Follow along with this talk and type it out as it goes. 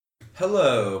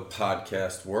Hello,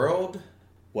 podcast world.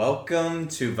 Welcome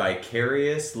to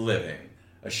Vicarious Living,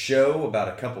 a show about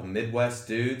a couple Midwest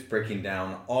dudes breaking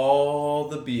down all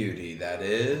the beauty that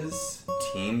is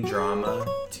teen drama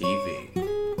TV.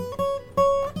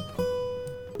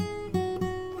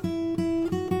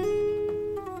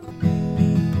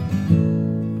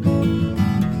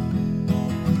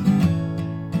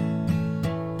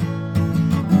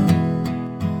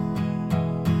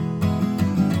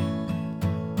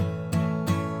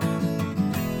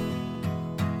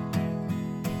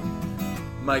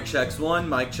 Mic checks one,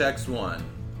 mic checks one.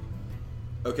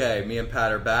 Okay, me and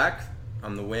Pat are back.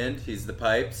 I'm the wind, he's the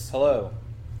pipes. Hello.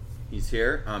 He's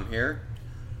here, I'm here.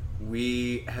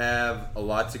 We have a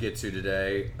lot to get to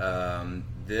today.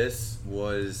 This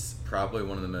was probably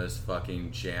one of the most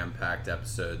fucking jam-packed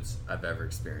episodes I've ever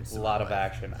experienced. A lot of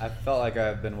action. I felt like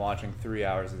I've been watching 3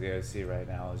 hours of the OC right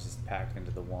now. It was just packed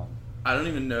into the one. I don't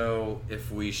even know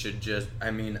if we should just... I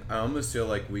almost feel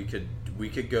like we could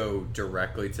go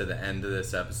directly to the end of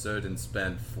this episode and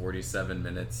spend 47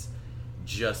 minutes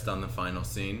just on the final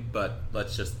scene, but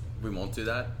we won't do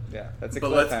that. Yeah, that's a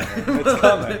cliffhanger. It's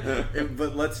coming.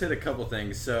 But let's hit a couple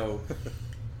things. So,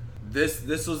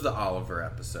 this was the Oliver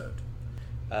episode.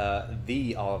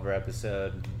 The Oliver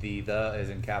episode. The is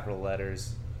in capital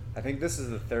letters. I think this is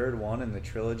the third one in the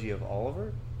trilogy of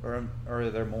Oliver, or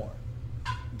are there more?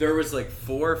 There was like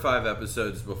 4 or 5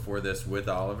 episodes before this with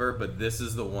Oliver, but this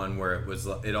is the one where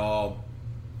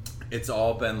it's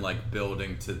all been like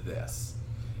building to this.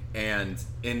 And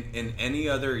in any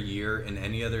other year, in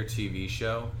any other TV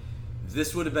show,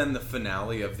 this would have been the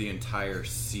finale of the entire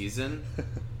season.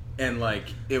 And like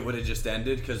it would have just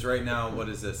ended, because right now, what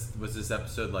is this? Was this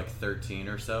episode like 13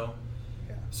 or so?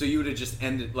 Yeah. So you would have just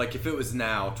ended, like if it was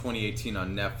now 2018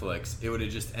 on Netflix, it would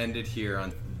have just ended here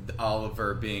on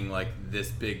Oliver being like this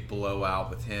big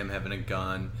blowout with him having a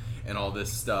gun and all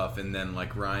this stuff, and then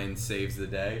like Ryan saves the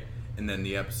day, and then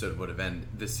the episode would have ended,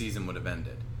 the season would have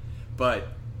ended. But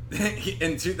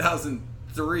in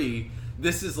 2003,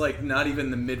 this is like not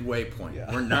even the midway point.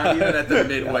 Yeah. We're not even at the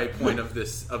midway point of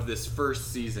this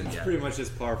first season yet. It's pretty much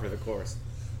just par for the course.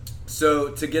 So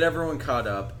to get everyone caught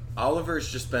up,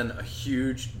 Oliver's just been a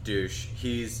huge douche.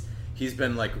 He's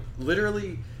been like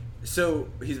literally. So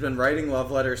he's been writing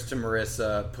love letters to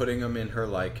Marissa, putting them in her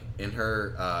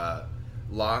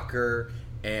locker,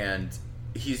 and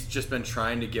he's just been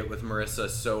trying to get with Marissa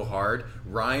so hard.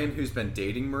 Ryan, who's been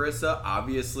dating Marissa,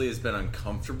 obviously has been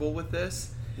uncomfortable with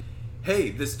this.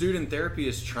 Hey, this dude in therapy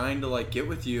is trying to like get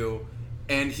with you,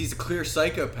 and he's a clear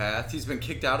psychopath. He's been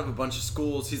kicked out of a bunch of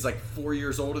schools. He's like 4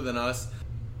 years older than us.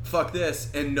 Fuck this,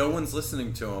 and no one's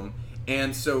listening to him.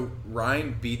 And so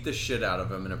Ryan beat the shit out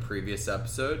of him in a previous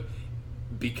episode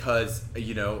because,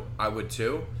 I would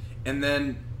too. And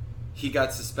then he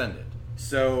got suspended.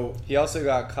 So He also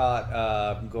got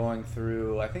caught going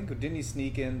through, I think, didn't he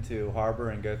sneak into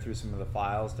Harbor and go through some of the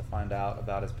files to find out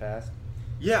about his past?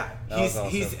 yeah, He's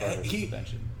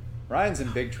suspension. Ryan's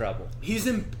in big trouble.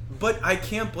 But I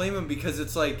can't blame him, because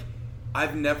it's like,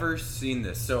 I've never seen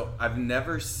this. So I've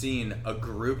never seen a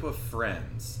group of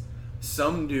friends.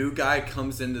 Some new guy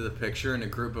comes into the picture in a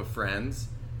group of friends,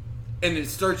 and it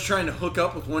starts trying to hook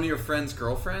up with one of your friends'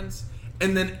 girlfriends,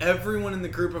 and then everyone in the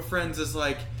group of friends is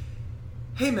like,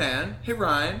 hey man, hey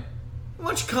Ryan, why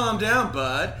don't you calm down,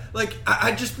 bud? Like,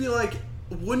 I'd just be like,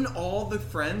 wouldn't all the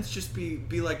friends just be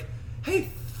like, hey,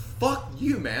 fuck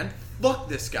you, man, fuck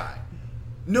this guy?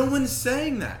 No one's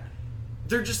saying that.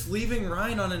 They're just leaving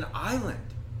Ryan on an island.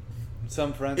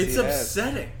 Some friends It's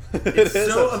upsetting. It It's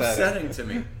is so upsetting to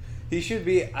me. I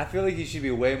feel like he should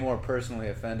be way more personally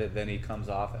offended than he comes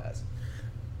off as.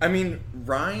 I mean,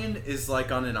 Ryan is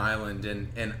like on an island,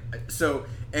 and so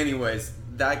anyways,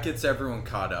 that gets everyone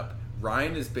caught up.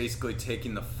 Ryan is basically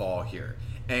taking the fall here,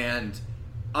 and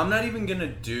I'm not even gonna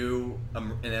do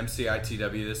an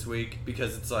MCITW this week,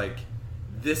 because it's like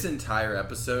this entire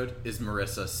episode is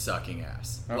Marissa sucking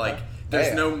ass. Okay. Like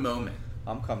there's no moment.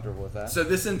 I'm comfortable with that. So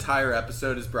this entire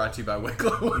episode is brought to you by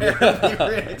Wicklow Wear.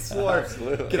 The Explore.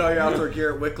 Absolutely. Get all your outdoor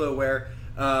gear at Wicklow Wear.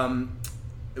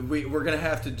 We're gonna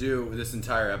have to do this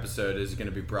entire episode is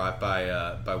gonna be brought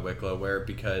by Wicklow Wear,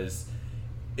 because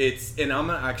I'm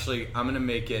gonna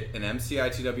make it an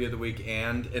MCITW of the week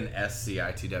and an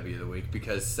SCITW of the week,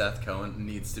 because Seth Cohen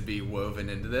needs to be woven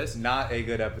into this. Not a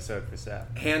good episode for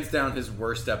Seth. Hands down, his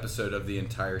worst episode of the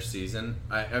entire season.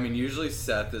 I mean, usually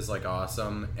Seth is like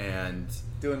awesome and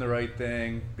doing the right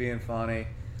thing, being funny.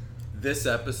 This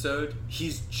episode,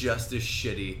 he's just as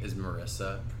shitty as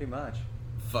Marissa. Pretty much.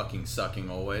 Fucking sucking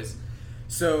always.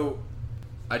 So,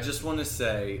 I just want to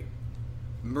say,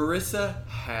 Marissa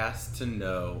has to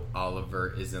know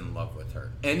Oliver is in love with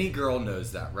her. Any girl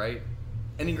knows that, right?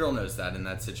 Any girl knows that in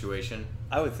that situation.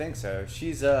 I would think so.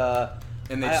 She's and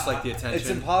they just like the attention. It's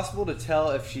impossible to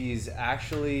tell if she's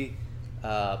actually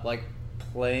like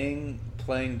playing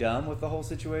dumb with the whole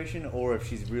situation, or if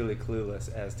she's really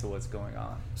clueless as to what's going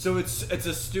on. So it's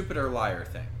a stupid or liar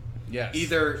thing. Yes.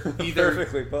 Either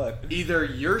Perfectly put. Either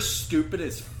you're stupid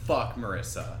as fuck,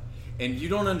 Marissa, and you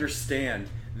don't understand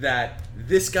that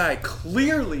this guy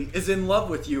clearly is in love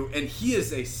with you and he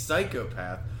is a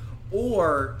psychopath,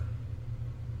 or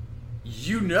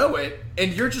you know it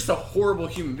and you're just a horrible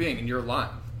human being and you're lying.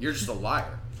 You're just a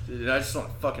liar. And I just want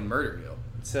to fucking murder you.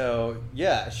 So,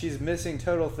 yeah, she's missing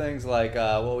total things like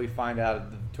what we find out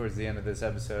towards the end of this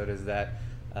episode is that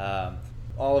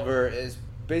Oliver is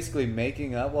basically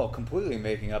completely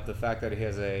making up the fact that he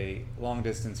has a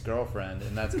long-distance girlfriend,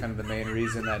 and that's kind of the main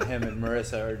reason that him and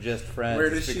Marissa are just friends. Where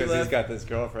does she live? Because he's got this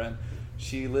girlfriend.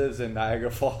 She lives in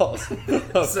Niagara Falls,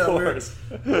 of course.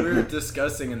 We were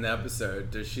discussing in the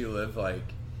episode, does she live,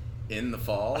 like, in the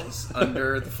falls?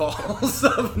 Under the falls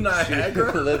of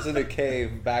Niagara? She lives in a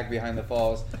cave back behind the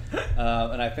falls.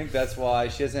 And I think that's why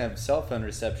she doesn't have cell phone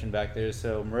reception back there,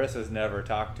 so Marissa's never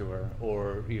talked to her,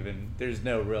 or even, there's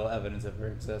no real evidence of her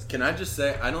existence. Can I just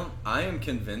say, I am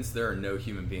convinced there are no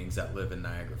human beings that live in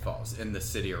Niagara Falls, in the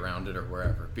city around it or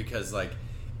wherever, because, like,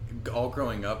 all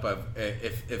growing up,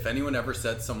 if anyone ever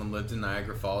said someone lived in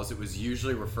Niagara Falls, it was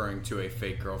usually referring to a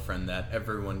fake girlfriend that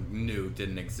everyone knew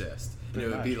didn't exist. And it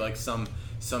would be like some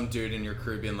dude in your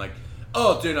crew being like,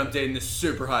 "Oh, dude, I'm dating this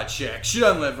super hot chick. She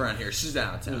doesn't live around here. She's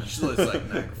downtown. She lives like in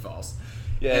Niagara Falls."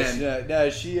 Yeah,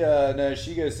 she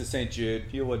goes to St. Jude.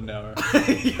 You wouldn't know her.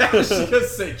 Yeah, she goes to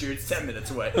St. Jude. It's 10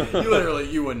 minutes away.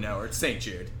 You wouldn't know her. It's St.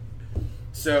 Jude.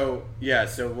 So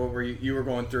what were you were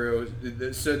going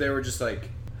through? So they were just like.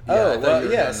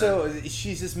 So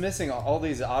she's just missing all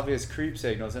these obvious creep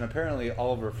signals, and apparently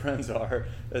all of her friends are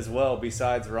as well,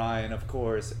 besides Ryan, of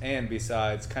course, and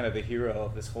besides kind of the hero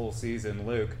of this whole season,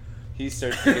 Luke. He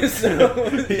starts he's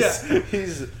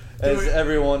as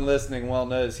everyone listening well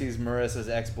knows, he's Marissa's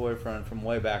ex-boyfriend from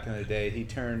way back in the day. He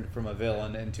turned from a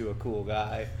villain into a cool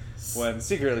guy, when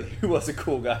secretly he was a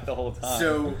cool guy the whole time.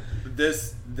 So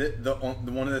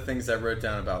one of the things I wrote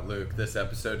down about Luke this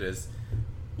episode is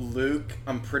Luke,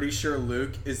 I'm pretty sure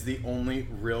Luke is the only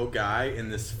real guy in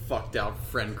this fucked out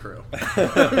friend crew.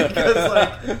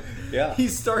 Because, he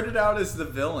started out as the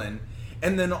villain,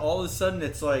 and then all of a sudden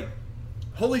it's like,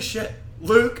 holy shit,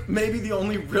 Luke may be the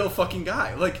only real fucking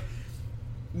guy. Like,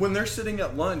 when they're sitting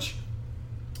at lunch,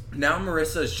 now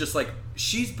Marissa is just like,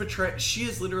 she's betrayed,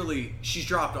 she's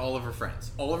dropped all of her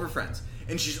friends,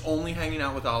 and she's only hanging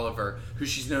out with Oliver, who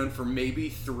she's known for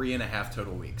maybe 3.5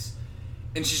 total weeks.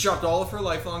 And she's dropped all of her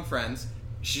lifelong friends.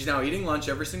 She's now eating lunch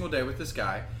every single day with this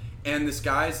guy. And this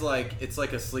guy's like, it's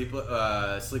like a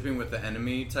sleeping with the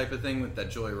enemy type of thing with that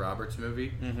Julia Roberts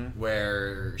movie,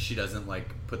 where she doesn't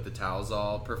like put the towels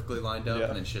all perfectly lined up,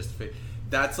 and then she has to fit.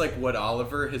 That's like what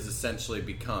Oliver has essentially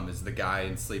become, is the guy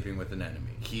in Sleeping with an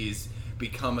Enemy. He's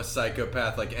become a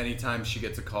psychopath. Like, anytime she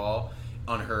gets a call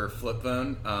on her flip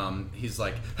phone, he's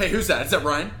like, "Hey, who's that? Is that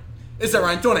Ryan? Is that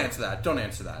Ryan? Don't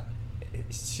answer that.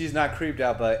 She's not creeped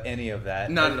out by any of that.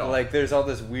 Not at all. Like, there's all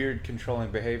this weird controlling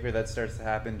behavior that starts to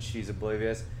happen. She's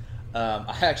oblivious.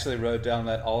 I actually wrote down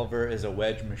that Oliver is a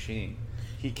wedge machine.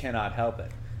 He cannot help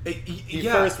it. He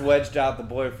first wedged out the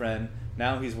boyfriend.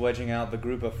 Now he's wedging out the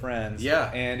group of friends. Yeah.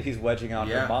 And he's wedging out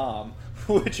her mom,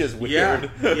 which is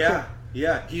weird.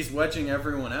 Yeah. He's wedging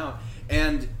everyone out.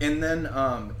 And then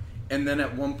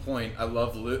at one point, I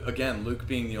love Luke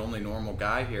being the only normal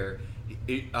guy here.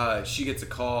 She gets a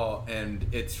call, and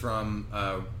it's from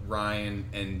Ryan,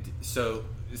 and so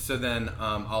then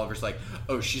Oliver's like,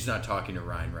 "Oh, she's not talking to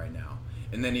Ryan right now."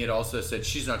 And then he had also said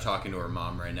she's not talking to her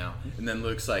mom right now. And then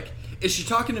Luke's like, "Is she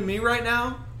talking to me right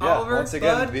now, Oliver? Once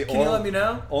again, bud? Can you let me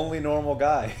know?" Only normal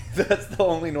guy. That's the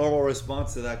only normal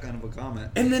response to that kind of a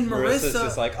comment. And then Marissa's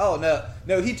just like, "Oh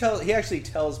no." He actually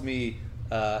tells me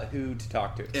who to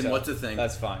talk to. And what's the thing?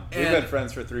 That's fine. We've been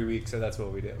friends for 3 weeks, so that's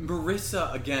what we do.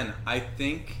 Marissa, again, I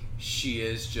think she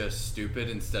is just stupid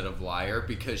instead of liar,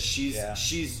 because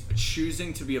she's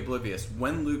choosing to be oblivious.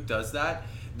 When Luke does that,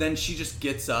 then she just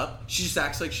gets up. She just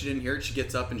acts like she didn't hear it. She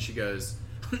gets up and she goes,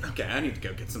 "Okay, I need to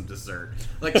go get some dessert."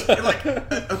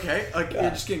 Okay, you're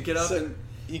just gonna get up and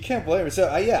you can't blame her. So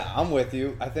I'm with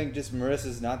you. I think just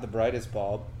Marissa's not the brightest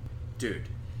bulb, dude.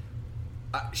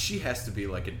 She has to be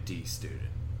like a D student.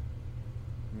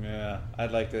 Yeah,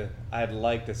 I'd like to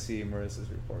see Marissa's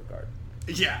report card.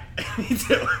 Yeah, me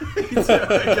too.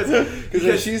 Because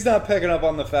if she's not picking up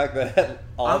on the fact that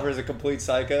Oliver's a complete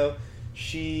psycho,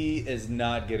 she is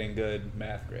not getting good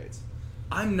math grades.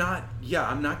 I'm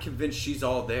not convinced she's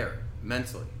all there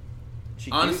mentally.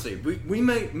 She Honestly, she's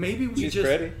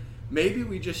pretty. Maybe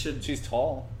we just should. She's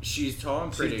tall. She's tall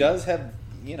and pretty. She does have,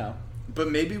 But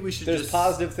maybe we should. There's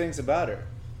positive things about her.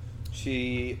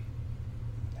 She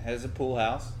has a pool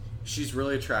house. She's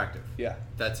really attractive. Yeah.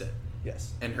 That's it.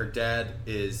 Yes. And her dad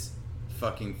is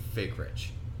fucking fake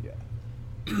rich. Yeah.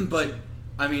 But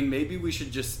I mean, maybe we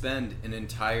should just spend an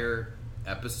entire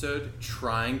episode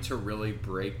trying to really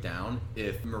break down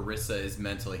if Marissa is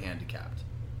mentally handicapped.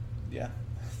 Yeah.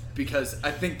 Because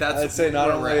I think that's... I'd say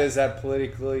not only is that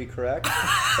politically correct,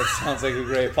 that sounds like a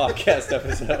great podcast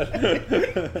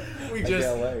episode.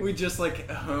 we just like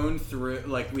hone through,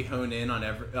 like we hone in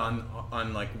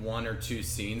on like one or two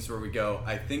scenes where we go,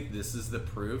 I think this is the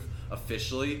proof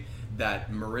officially that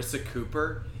Marissa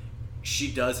Cooper, she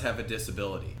does have a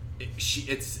disability.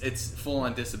 It's full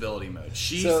on disability mode.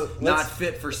 She's not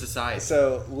fit for society.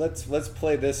 So let's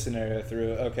play this scenario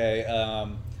through. Okay,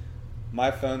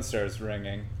 my phone starts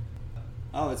ringing.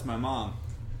 Oh, it's my mom.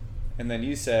 And then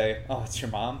you say, oh, it's your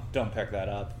mom? Don't pick that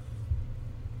up.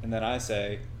 And then I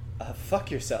say,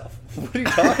 fuck yourself. What are you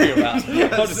talking about?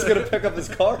 Yes. I'm just going to pick up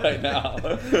this call right now.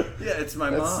 Yeah, it's my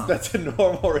mom. That's a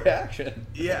normal reaction.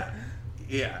 Yeah,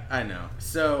 I know.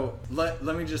 So let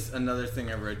me just, another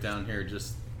thing I wrote down here,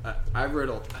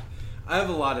 I have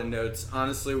a lot of notes.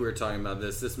 Honestly, we were talking about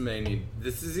this. This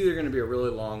is either going to be a really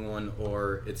long one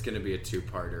or it's going to be a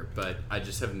two-parter, but I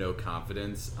just have no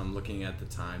confidence. I'm looking at the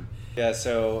time. Yeah,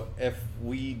 so if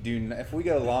we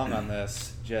go long on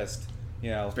this, just,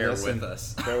 bear with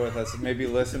us. Bear with us. Maybe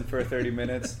listen for 30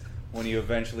 minutes. When you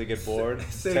eventually get bored,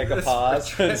 take a this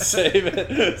pause and save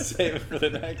it for the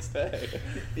next day.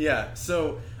 Yeah,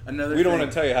 so another We don't want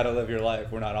to tell you how to live your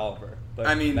life. We're not Oliver. But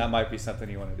I mean, that might be something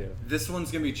you want to do. This one's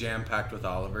going to be jam-packed with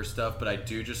Oliver stuff, but I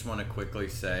do just want to quickly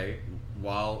say,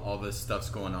 while all this stuff's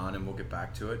going on, and we'll get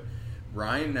back to it,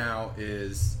 Ryan now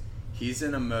he's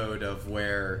in a mode of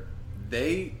where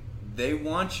they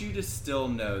want you to still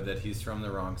know that he's from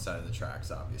the wrong side of the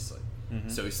tracks, obviously. Mm-hmm.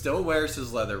 So he still wears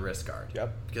his leather wrist guard.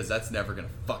 Yep. Because that's never going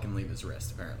to fucking leave his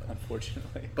wrist, apparently.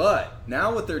 Unfortunately. But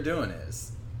now what they're doing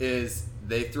is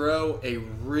they throw a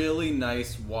really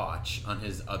nice watch on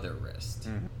his other wrist.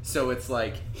 Mm-hmm. So it's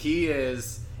like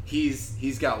he's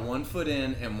got 1 foot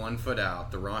in and 1 foot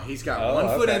out. He's got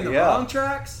one foot in the wrong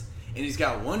tracks, and he's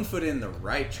got 1 foot in the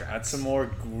right tracks. That's some more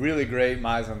really great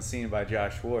mise en scene by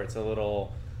Josh Schwartz. A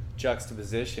little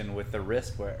juxtaposition with the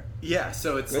wrist wear. Yeah,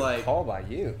 so it's good like call by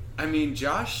you. I mean,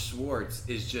 Josh Schwartz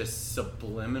is just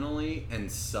subliminally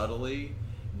and subtly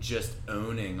just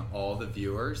owning all the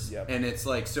viewers. Yep. And it's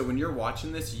like, so when you're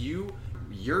watching this,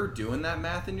 you're doing that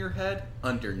math in your head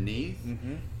underneath.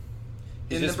 Mm-hmm.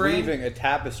 He's just the brain. weaving a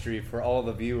tapestry for all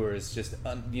the viewers, just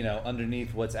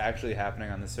underneath what's actually happening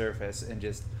on the surface, and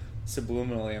just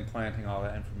subliminally implanting all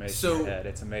that information in your head.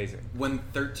 It's amazing. When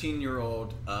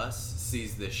 13-year-old us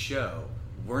sees this show,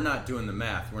 we're not doing the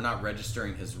math. We're not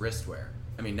registering his wrist wear.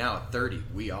 I mean, now at 30,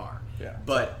 we are. Yeah.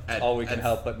 But all we can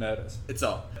help but notice. It's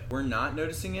all. We're not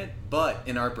noticing it, but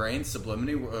in our brains,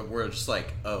 subliminally, we're just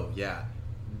like, oh, yeah.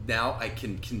 Now I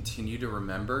can continue to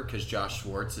remember, because Josh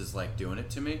Schwartz is like doing it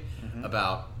to me,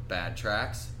 about bad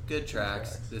tracks, good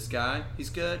tracks. This guy, he's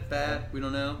good, bad, we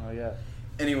don't know. Oh, yeah.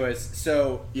 Anyways,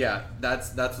 so yeah,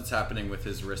 that's what's happening with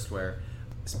his wrist wear.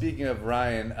 Speaking of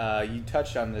Ryan, you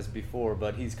touched on this before,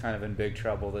 but he's kind of in big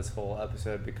trouble this whole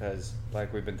episode because,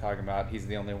 like we've been talking about, he's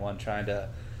the only one trying to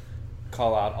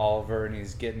call out Oliver, and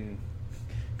he's getting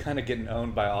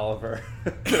owned by Oliver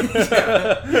in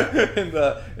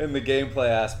the gameplay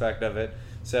aspect of it.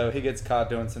 So he gets caught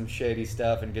doing some shady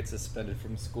stuff and gets suspended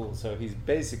from school. So he's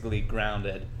basically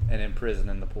grounded and in prison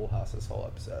in the pool house this whole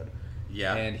episode.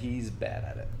 Yeah. And he's bad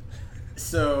at it.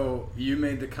 So you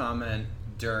made the comment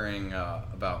during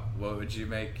about what would you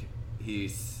make?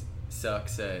 He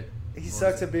sucks at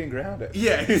being grounded.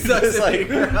 Yeah, he sucks at being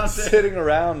grounded. Sitting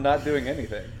around not doing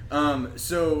anything.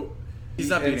 So he's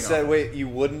not beating off. Wait, you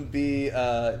wouldn't be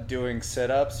doing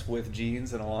sit-ups with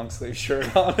jeans and a long sleeve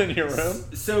shirt on in your room?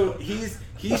 So he's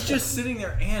just sitting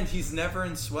there, and he's never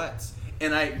in sweats.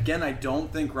 And I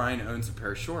don't think Ryan owns a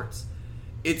pair of shorts.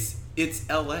 It's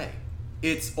LA.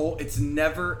 It's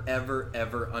never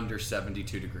ever under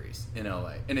 72 degrees in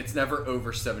LA, and it's never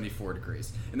over 74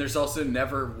 degrees. And there's also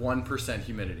never 1%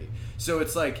 humidity. So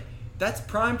it's like that's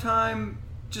prime time,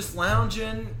 just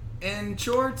lounging in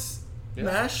shorts,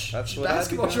 mesh,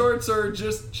 basketball shorts, or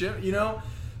just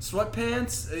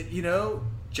sweatpants,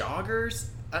 joggers.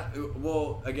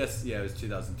 I guess it was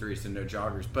 2003, so no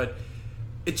joggers, but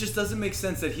it just doesn't make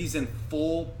sense that he's in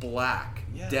full black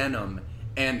denim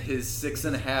and his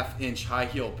 6.5-inch high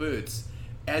heel boots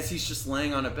as he's just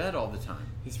laying on a bed all the time.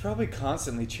 He's probably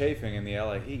constantly chafing in the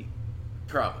LA heat.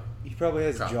 Probably. He probably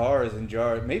has jars and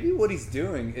jars. Maybe what he's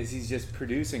doing is he's just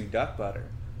producing duck butter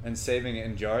and saving it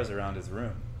in jars around his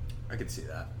room. I could see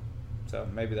that. So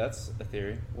maybe that's a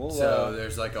theory. So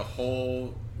there's like a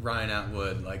whole Ryan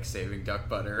Atwood like saving duck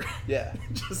butter. Yeah.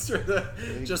 just for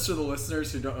the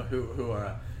listeners who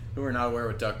are not aware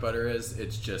what duck butter is,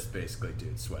 it's just basically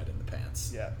dude sweat in the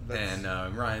pants. Yeah.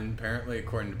 And Ryan apparently,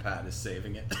 according to Pat, is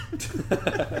saving it.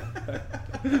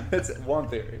 That's one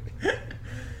theory.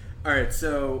 All right,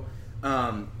 so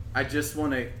I just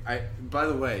want to. By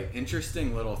the way,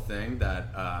 interesting little thing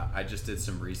that I just did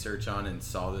some research on and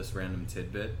saw this random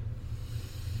tidbit.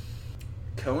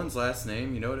 Cohen's last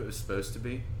name, you know what it was supposed to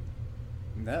be?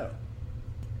 No.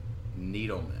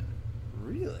 Needleman.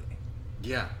 Really?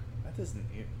 Yeah. That doesn't.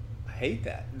 I hate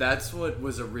that. That's what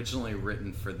was originally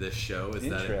written for this show. Is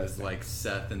that it was like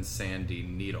Seth and Sandy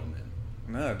Needleman.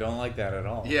 No, don't like that at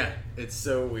all. Yeah, it's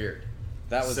so weird.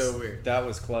 That was so weird. That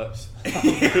was close. I'm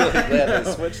really glad I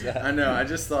switched that. I know. I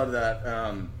just thought of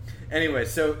that. Anyway,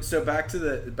 so back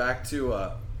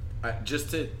to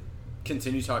just to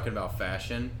continue talking about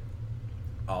fashion.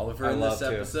 Oliver in this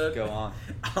episode. Go on.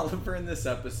 Oliver in this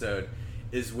episode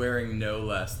is wearing no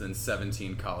less than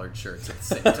 17 collared shirts at the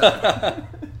same time.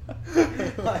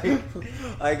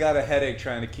 I got a headache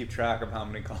trying to keep track of how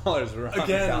many collars were on.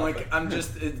 Again,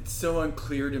 it's so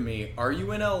unclear to me. Are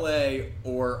you in LA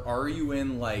or are you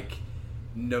in like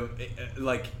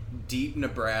deep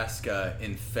Nebraska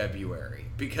in February?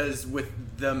 Because with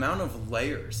the amount of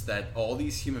layers that all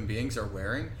these human beings are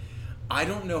wearing, I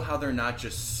don't know how they're not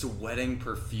just sweating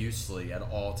profusely at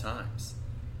all times.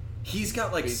 He's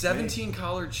got like 17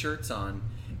 collared shirts on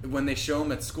when they show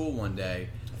him at school one day.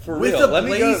 For with real, a let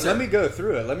blazer. me go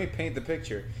through it. Let me paint the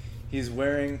picture. He's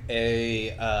wearing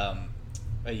a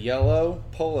yellow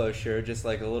polo shirt, just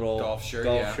like a little golf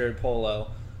shirt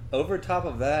polo. Over top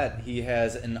of that, he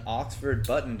has an Oxford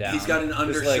button-down. He's got an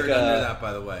undershirt under that,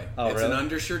 by the way. Oh, it's really? an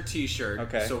undershirt T-shirt,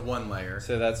 okay. So one layer.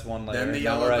 So that's one layer. Then the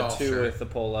yellow we're at golf 2 shirt. with the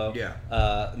polo. Yeah.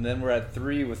 And then we're at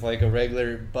 3 with like a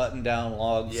regular button-down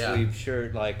long sleeve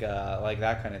shirt, like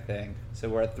that kind of thing. So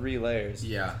we're at 3 layers.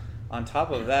 Yeah. On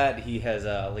top of that, he has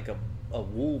a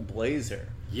wool blazer.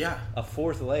 Yeah. A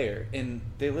 4th layer, and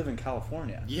they live in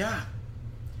California. Yeah.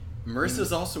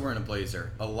 Marissa's also wearing a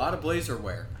blazer. A lot of blazer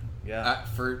wear. Yeah.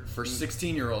 For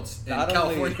 16-year-olds in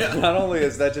California. Not only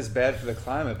is that just bad for the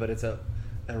climate, but it's a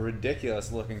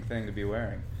ridiculous looking thing to be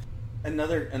wearing.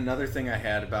 Another thing I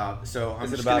had about Is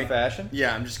it about fashion?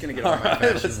 Yeah, I'm just gonna get all my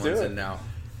fashion ones in now.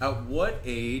 At what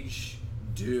age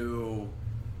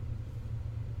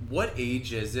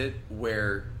is it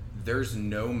where there's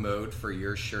no mode for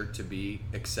your shirt to be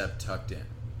except tucked in?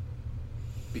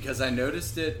 Because I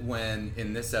noticed it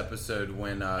in this episode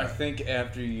when I think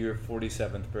after your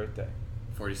 47th birthday.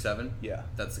 47? Yeah.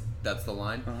 That's the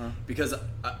line? Uh-huh. Because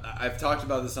I've talked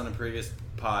about this on a previous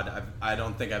pod. I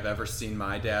don't think I've ever seen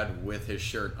my dad with his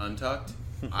shirt untucked.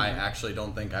 I actually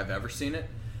don't think I've ever seen it.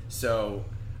 So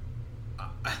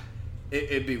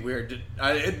it'd be weird.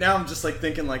 Now I'm just like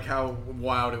thinking like how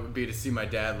wild it would be to see my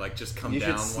dad like just come down one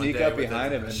day. You should sneak up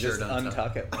behind him and just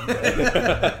untuck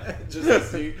it. Just to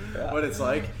see what it's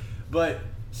like. But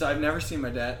so I've never seen my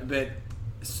dad. But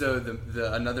so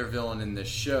the another villain in this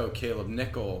show, Caleb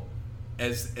Nickel,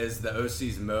 as the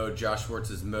OC's mode, Josh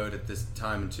Schwartz's mode at this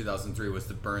time in 2003 was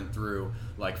to burn through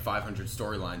like 500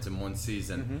 storylines in one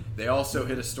season. Mm-hmm. They also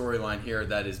hit a storyline here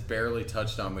that is barely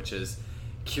touched on, which is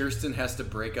Kirsten has to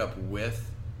break up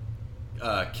with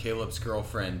Caleb's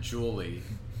girlfriend Julie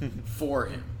for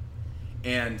him.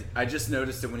 And I just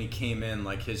noticed that when he came in,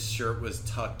 like his shirt was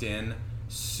tucked in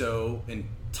so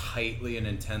tightly and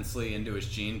intensely into his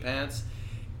jean pants.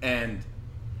 And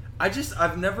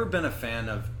I've never been a fan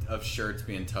of shirts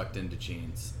being tucked into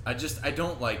jeans. I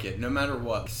don't like it, no matter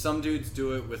what. Some dudes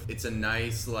do it with, it's a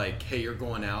nice, like, hey, you're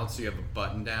going out, so you have a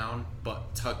button down,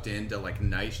 but tucked into, like,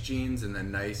 nice jeans and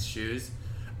then nice shoes.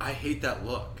 I hate that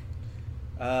look.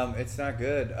 It's not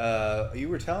good. You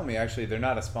were telling me, actually, they're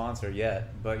not a sponsor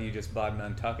yet, but you just bought an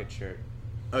Untuck It shirt.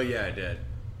 Oh, yeah, I did.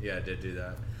 Yeah, I did do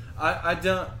that.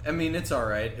 I mean, it's all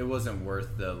right. It wasn't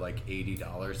worth the, like,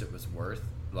 $80 it was worth.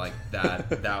 Like,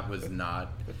 that was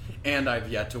not. And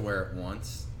I've yet to wear it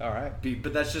once. All right.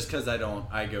 But that's just because I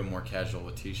go more casual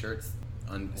with T-shirts.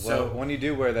 So when you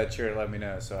do wear that shirt, let me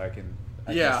know so I can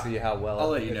see how well I'll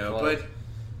let you know. flows. But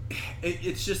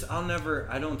it's just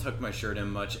I don't tuck my shirt in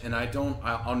much, and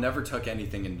I'll never tuck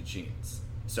anything into jeans.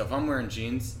 So if I'm wearing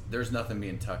jeans, there's nothing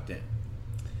being tucked in.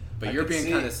 But you're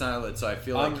being kind of silent, so I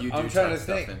feel like you do tuck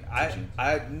stuff into jeans.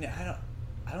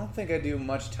 I don't think I do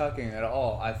much tucking at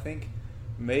all. I think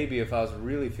maybe if I was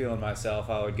really feeling myself,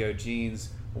 I would go jeans,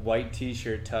 white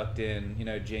t-shirt tucked in,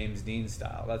 James Dean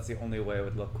style. That's the only way it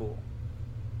would look cool.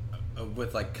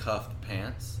 With like cuffed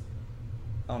pants?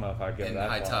 I don't know if I'd go and that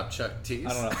far. And high top Chuck tees?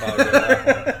 I don't know if I would go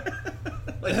that far.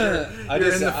 Like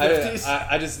you're in the 50s?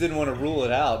 I just didn't want to rule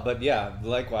it out, but yeah,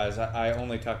 likewise, I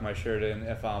only tuck my shirt in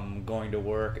if I'm going to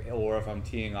work or if I'm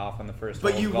teeing off on the first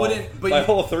but hole you of golf. wouldn't. But by you,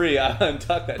 hole 3, I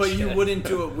untuck that but shit. you wouldn't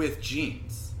do it with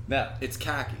jeans. No. It's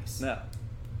khakis. No.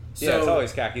 So, Yeah, it's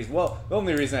always khakis. Well, the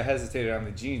only reason I hesitated on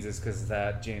the jeans is because of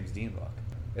that James Dean look.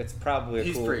 It's probably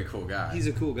he's a pretty cool guy. He's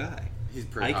a cool guy. He's a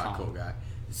pretty Icon. cool guy.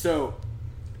 So,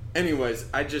 anyways,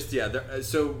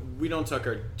 so we don't tuck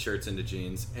our shirts into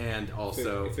jeans, and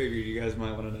also I figured you guys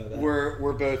might want to know that.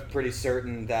 we're both pretty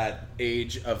certain that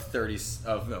age of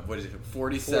 47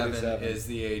 is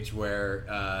the age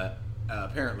where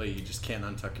apparently you just can't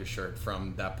untuck your shirt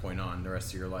from that point on the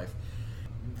rest of your life.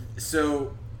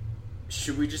 So,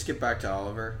 should we just get back to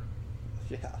Oliver?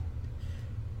 Yeah.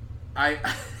 I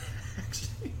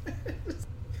actually.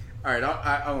 All right,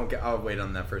 I'll wait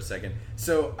on that for a second.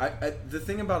 So, the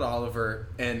thing about Oliver,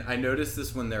 and I noticed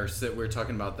this when we were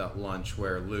talking about that lunch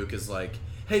where Luke is like,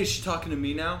 "Hey, is she talking to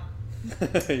me now?"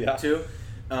 Yeah. Too.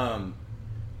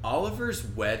 Oliver's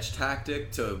wedge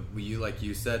tactic to, like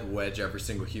you said, wedge every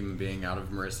single human being out of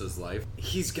Marissa's life.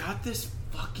 He's got this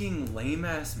fucking lame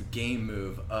ass game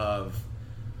move of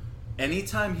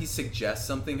anytime he suggests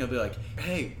something, he'll be like,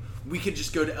 "Hey, we could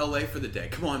just go to LA for the day.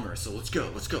 Come on, Marissa, let's go,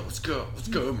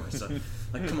 Marissa.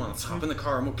 Like, come on, let's hop in the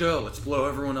car and we'll go. Let's blow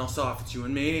everyone else off. It's you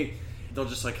and me." They'll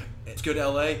just like, "Let's go to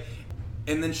LA."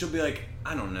 And then she'll be like,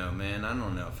 "I don't know, man. I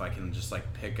don't know if I can just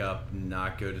like pick up,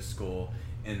 not go to school,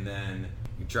 and then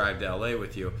drive to LA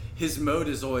with you." His mode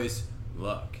is always,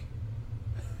 "Look,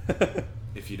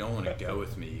 if you don't want to go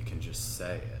with me, you can just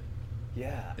say it.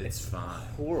 Yeah, It's fine."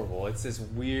 horrible. It's this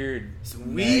weird,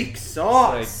 Weak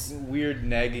sauce. like weird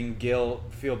nagging guilt.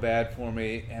 Feel bad for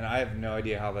me, and I have no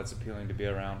idea how that's appealing to be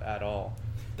around at all.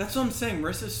 That's what I'm saying.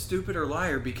 Marissa's stupid or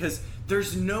liar because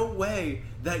there's no way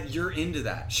that you're into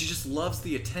that. She just loves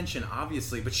the attention,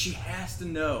 obviously, but she has to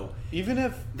know Even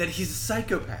if that he's a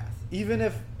psychopath.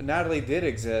 Natalie did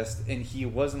exist and he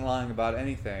wasn't lying about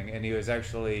anything, and he was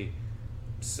actually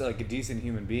like a decent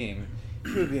human being,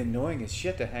 he would be annoying as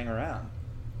shit to hang around.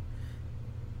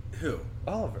 Who?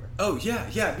 Oliver. Oh, yeah,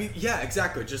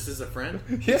 exactly. Just as a friend?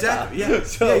 Yeah. Exactly, yeah.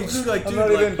 So, yeah, you just be like, I'm dude,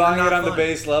 not like, even buying you're it not on the fun.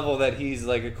 base level that he's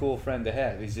like a cool friend to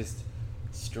have. He's just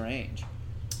strange.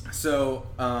 So,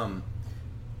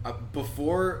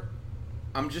 before,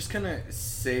 I'm just going to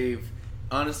save,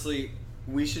 honestly,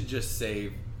 we should just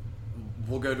save,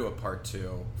 we'll go to a part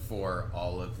 2 for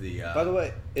all of the... By the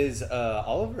way, is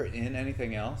Oliver in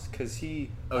anything else? Because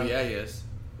he... Oh, yeah, he is.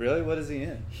 Really? What is he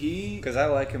in? Because I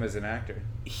like him as an actor.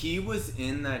 He was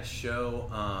in that show.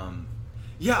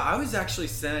 Yeah, I was actually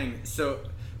saying.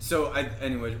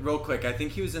 Anyway, real quick, I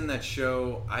think he was in that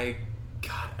show. I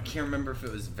can't remember if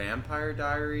it was Vampire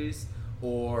Diaries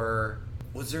or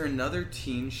was there another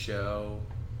teen show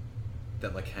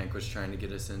that like Hank was trying to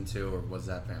get us into, or was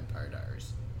that Vampire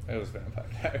Diaries? It was Vampire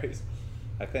Diaries,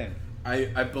 I think.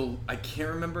 I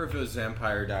can't remember if it was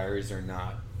Vampire Diaries or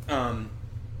not.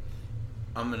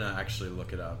 I'm gonna actually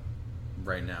look it up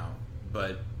right now,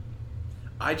 but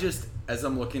as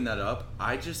I'm looking that up,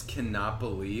 I just cannot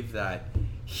believe that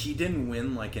he didn't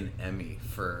win like an Emmy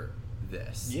for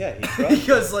this. Yeah, he crushed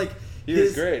because like he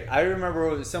was great. I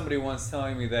remember somebody once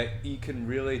telling me that you can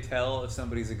really tell if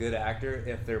somebody's a good actor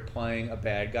if they're playing a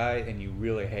bad guy and you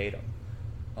really hate him.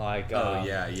 Like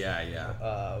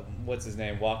what's his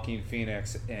name? Joaquin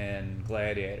Phoenix in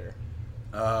Gladiator.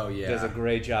 Oh yeah, does a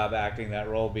great job acting that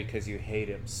role because you hate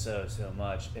him so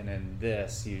much, and in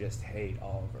this you just hate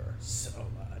Oliver so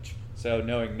much. So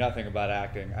knowing nothing about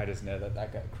acting, I just know that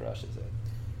guy crushes it.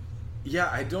 Yeah,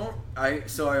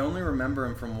 I only remember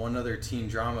him from one other teen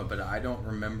drama, but I don't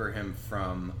remember him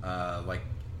from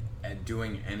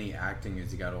doing any acting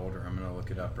as he got older. I'm gonna look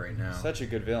it up right now. Such a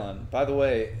good villain. By the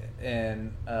way,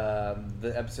 in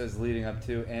the episodes leading up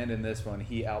to and in this one,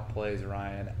 he outplays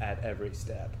Ryan at every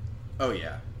step. Oh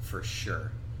yeah, for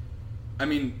sure. I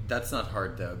mean, that's not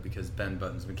hard though, because Ben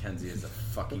Buttons McKenzie is a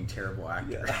fucking terrible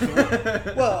actor.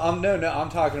 Yeah. Well, I'm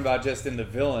talking about just in the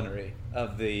villainry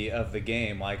of the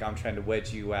game. Like, I'm trying to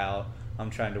wedge you out. I'm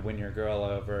trying to win your girl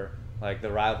over. Like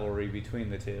the rivalry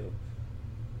between the two.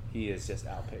 He is just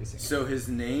outpacing. So his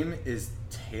name is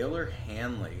Taylor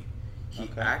Hanley. He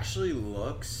actually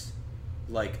looks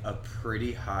like a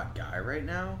pretty hot guy right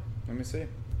now. Let me see.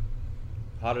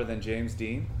 Hotter than James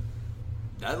Dean?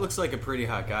 That looks like a pretty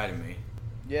hot guy to me.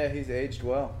 Yeah, he's aged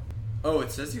well. Oh,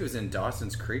 it says he was in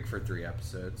Dawson's Creek for 3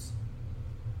 episodes.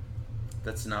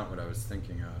 That's not what I was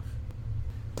thinking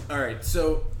of. All right,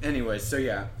 so anyway, so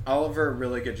yeah, Oliver,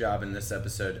 really good job in this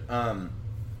episode.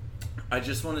 I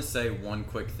just want to say one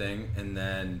quick thing, and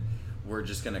then we're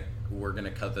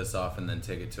gonna cut this off and then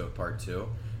take it to a part 2.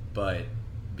 But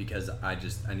because I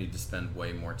need to spend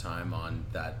way more time on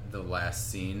that. The last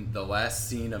scene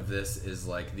of this is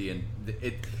like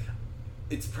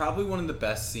it's probably one of the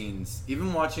best scenes.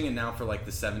 Even watching it now for like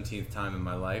the 17th time in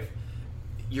my life,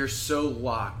 you're so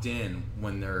locked in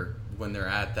when they're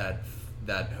at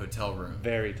that hotel room.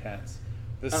 Very tense.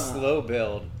 The slow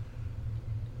build,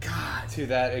 God, to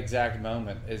that exact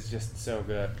moment is just so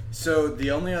good. So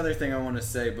the only other thing I want to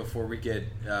say before we get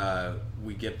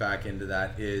back into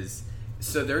that is,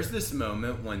 so there's this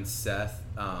moment when Seth.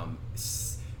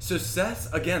 So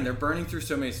Seth, again, they're burning through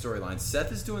so many storylines.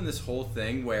 Seth is doing this whole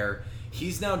thing where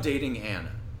he's now dating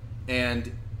Anna,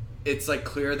 and it's like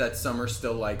clear that Summer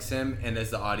still likes him, and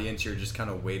as the audience you're just kind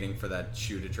of waiting for that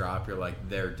shoe to drop. You're like,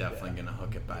 they're definitely gonna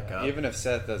hook it back up. Even if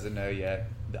Seth doesn't know yet,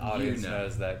 the audience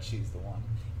knows that she's the one.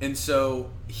 And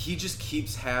so he just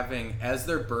keeps having, as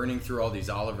they're burning through all these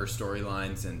Oliver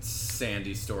storylines and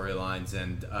Sandy storylines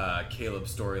and Caleb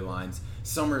storylines,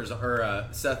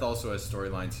 Seth also has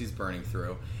storylines he's burning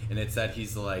through, and it's that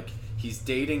he's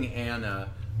dating Anna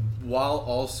while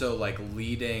also like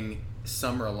leading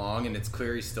Summer along, and it's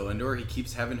clear he's still into her. He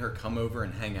keeps having her come over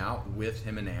and hang out with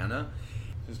him and Anna.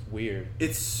 It's weird.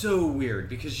 It's so weird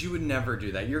because you would never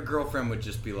do that. Your girlfriend would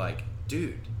just be like,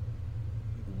 dude,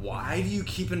 why do you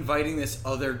keep inviting this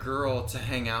other girl to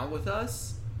hang out with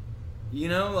us? You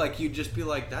know, like you'd just be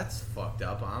like, that's fucked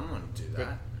up. I'm gonna do that.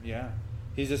 But, yeah.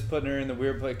 He's just putting her in the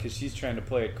weird place because she's trying to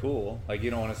play it cool. Like, you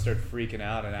don't want to start freaking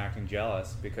out and acting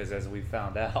jealous because, as we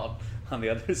found out on the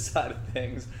other side of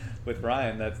things with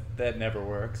Ryan, that never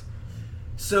works.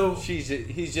 So he's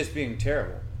just being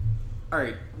terrible. All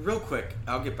right, real quick,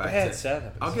 I'll get back to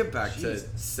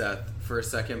Seth for a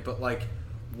second. But like,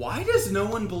 why does no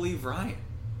one believe Ryan?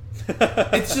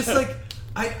 It's just like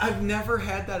I've never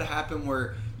had that happen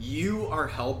where you are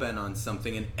hellbent on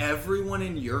something and everyone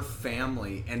in your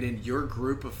family and in your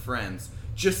group of friends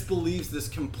just believes this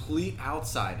complete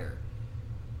outsider.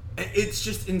 It's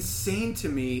just insane to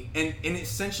me, and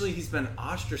essentially he's been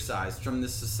ostracized from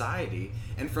this society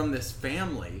and from this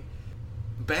family.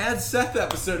 Bad Seth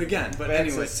episode again, but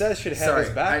anyway. Seth should have his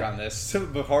back on this,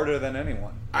 but harder than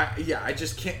anyone. I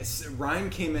just can't. Ryan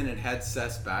came in and had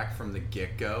Seth's back from the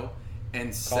get-go,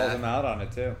 and called him out on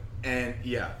it too. And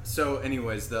yeah, so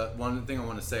anyways, the one thing I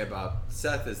want to say about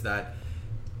Seth is that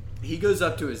he goes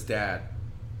up to his dad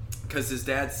because his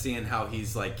dad's seeing how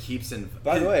he's like keeps in.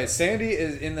 By the way, Sandy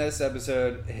is in this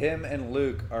episode. Him and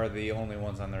Luke are the only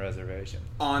ones on the reservation.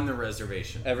 On the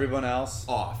reservation. Everyone else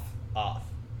off.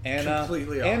 Anna,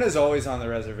 completely off. Anna's always on the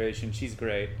reservation. She's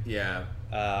great. Yeah.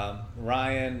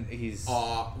 Ryan, he's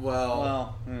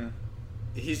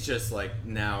he's just like,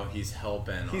 now he's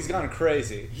hell-bent. He's gone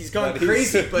crazy. He's gone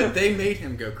crazy, but they made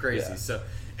him go crazy. Yeah. So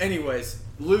anyways,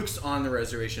 Luke's on the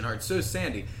reservation hard. So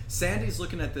Sandy's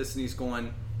looking at this and he's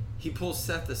going, he pulls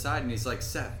Seth aside and he's like,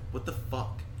 Seth, what the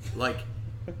fuck? Like,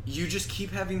 you just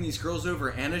keep having these girls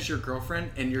over. Anna's your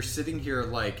girlfriend, and you're sitting here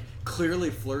like clearly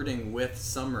flirting with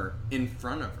Summer in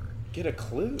front of her. Get a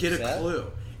clue.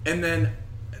 And then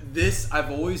I've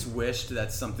always wished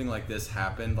that something like this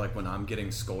happened, like when I'm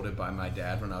getting scolded by my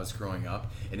dad when I was growing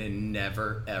up, and it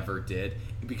never ever did,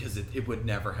 because it would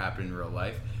never happen in real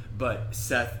life. But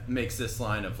Seth makes this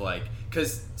line of like,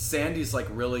 because Sandy's like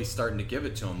really starting to give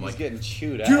it to him. He's like, getting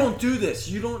chewed out. You don't do this.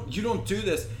 You don't do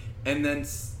this. And then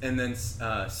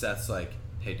Seth's like,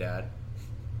 hey Dad,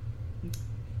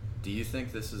 do you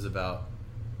think this is about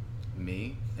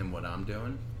me and what I'm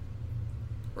doing?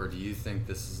 Or do you think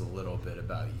this is a little bit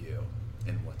about you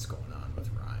and what's going on with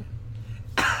Ryan?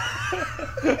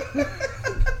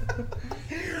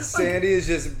 Sandy is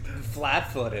just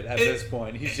flat-footed at this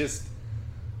point. He's just...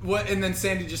 What? And then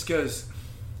Sandy just goes,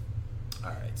 all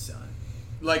right, son.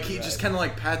 Like, he just kind of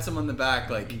like pats him on the back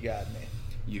like, You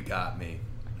got me.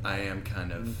 I am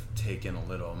kind of taking a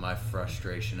little of my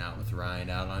frustration out with Ryan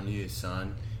out on you,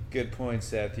 son. Good point,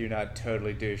 Seth. You're not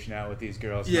totally douching out with these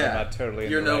girls. Yeah. I'm not totally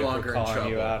in You're the no right longer for calling in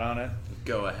trouble. You out on it.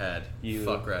 Go ahead. You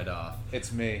fuck right off.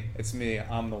 It's me.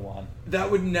 I'm the one.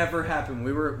 That would never happen.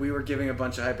 We were giving a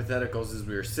bunch of hypotheticals as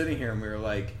we were sitting here, and we were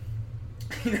like,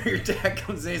 you know, your dad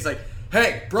comes in, he's like,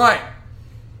 hey, Brian,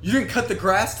 you didn't cut the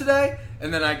grass today?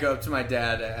 And then I go up to my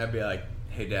dad, I'd be like,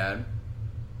 hey, Dad,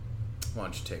 why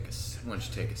don't you take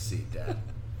a seat, Dad?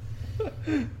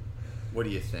 What do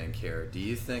you think here? Do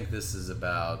you think this is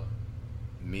about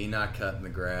me not cutting the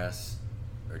grass,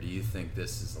 Or do you think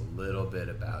this is a little bit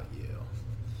about you?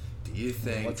 Do you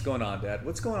think... What's going on, Dad?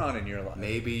 What's going on in your life?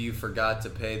 Maybe you forgot to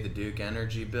pay the Duke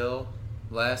Energy bill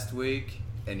last week,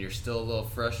 and you're still a little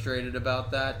frustrated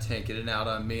about that, taking it out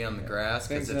on me on the grass,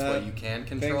 because it's what you can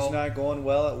control. Things not going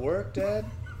well at work, Dad?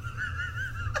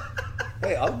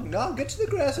 Hey, I'll get to the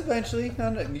grass eventually.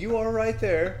 You are right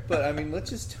there. But, I mean, let's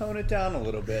just tone it down a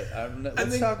little bit.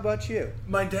 Let's talk about you.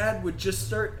 My dad would just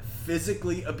start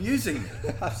physically abusing me.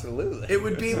 Absolutely. It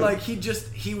would be like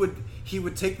he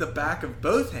would take the back of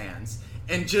both hands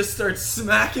and just start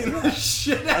smacking the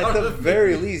shit out of me. At the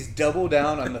very least, double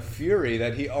down on the fury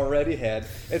that he already had.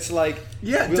 It's like,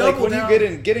 double when down.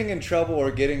 you getting in trouble or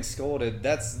getting scolded,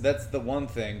 that's the one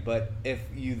thing. But if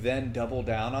you then double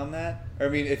down on that, or I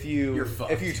mean, if you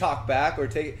talk back or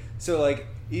take, so like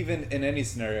even in any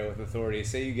scenario with authority,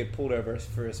 say you get pulled over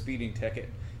for a speeding ticket.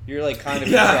 You're like kind of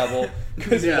in trouble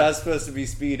because you're not supposed to be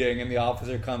speeding, and the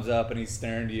officer comes up and he's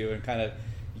staring at you and kind of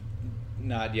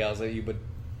not yells at you, but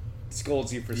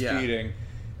scolds you for speeding,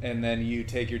 and then you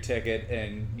take your ticket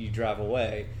and you drive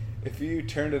away. If you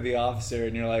turn to the officer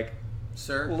and you're like,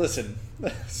 "Sir, listen,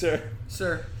 sir,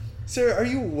 are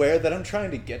you aware that I'm trying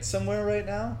to get somewhere right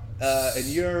now, and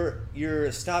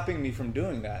you're stopping me from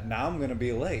doing that? Now I'm going to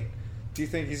be late." Do you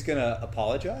think he's going to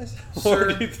apologize, Sir,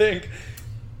 or do you think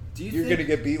you're going to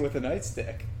get beat with a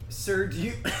nightstick? Sir, do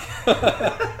you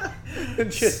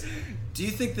do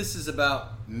you think this is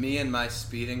about me and my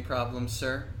speeding problem,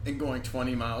 sir, and going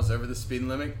 20 miles over the speed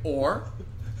limit? Or,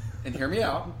 and hear me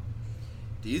out,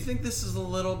 do you think this is a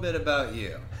little bit about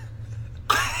you?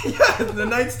 The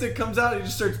nightstick comes out and he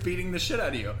just starts beating the shit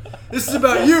out of you. This is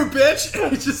about you, bitch!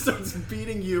 And he just starts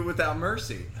beating you without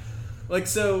mercy. Like,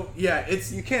 so, yeah,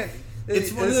 you can't...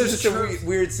 It's one of those just a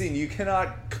weird scene. You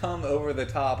cannot come over the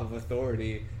top of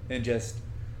authority and just...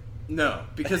 No,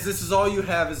 because this is all you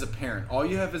have as a parent. All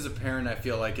you have as a parent, I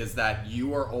feel like, is that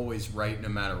you are always right no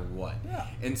matter what. Yeah.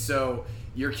 And so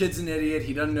your kid's an idiot.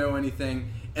 He doesn't know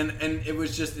anything. And it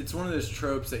was just, it's one of those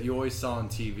tropes that you always saw on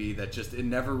TV that just, it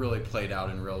never really played out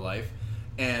in real life.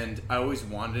 And I always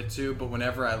wanted it to, but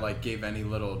whenever I like gave any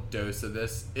little dose of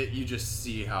this, you just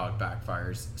see how it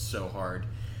backfires so hard.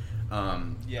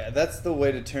 That's the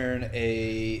way to turn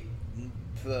a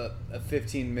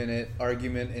 15-minute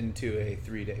argument into a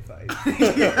 3-day fight.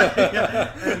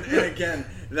 And again,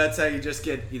 that's how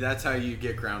you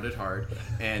get grounded hard,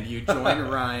 and you join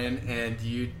Ryan, and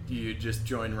you just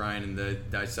join Ryan in the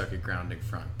I suck at grounding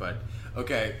front. But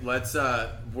okay, let's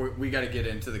we got to get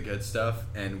into the good stuff,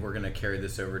 and we're gonna carry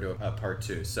this over to part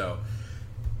 2. So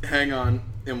hang on,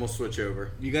 and we'll switch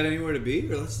over. You got anywhere to be,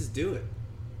 or let's just do it?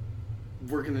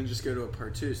 We're gonna just go to a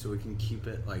part 2 so we can keep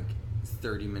it like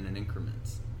 30-minute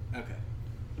increments. Okay.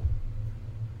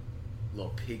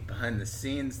 Little peek behind the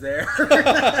scenes there. All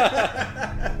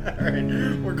right,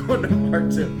 we're going to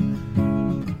part 2.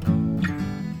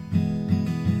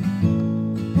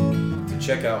 To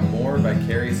check out more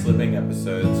Vicarious Living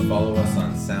episodes, follow us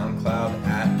on SoundCloud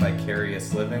at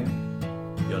Vicarious Living.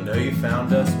 You'll know you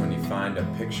found us when you find a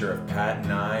picture of Pat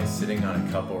and I sitting on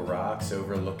a couple rocks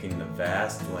overlooking the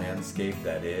vast landscape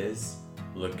that is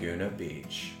Laguna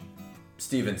Beach.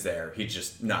 Steven's there. He's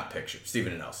just not pictured.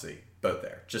 Steven and Elsie, both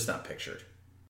there. Just not pictured.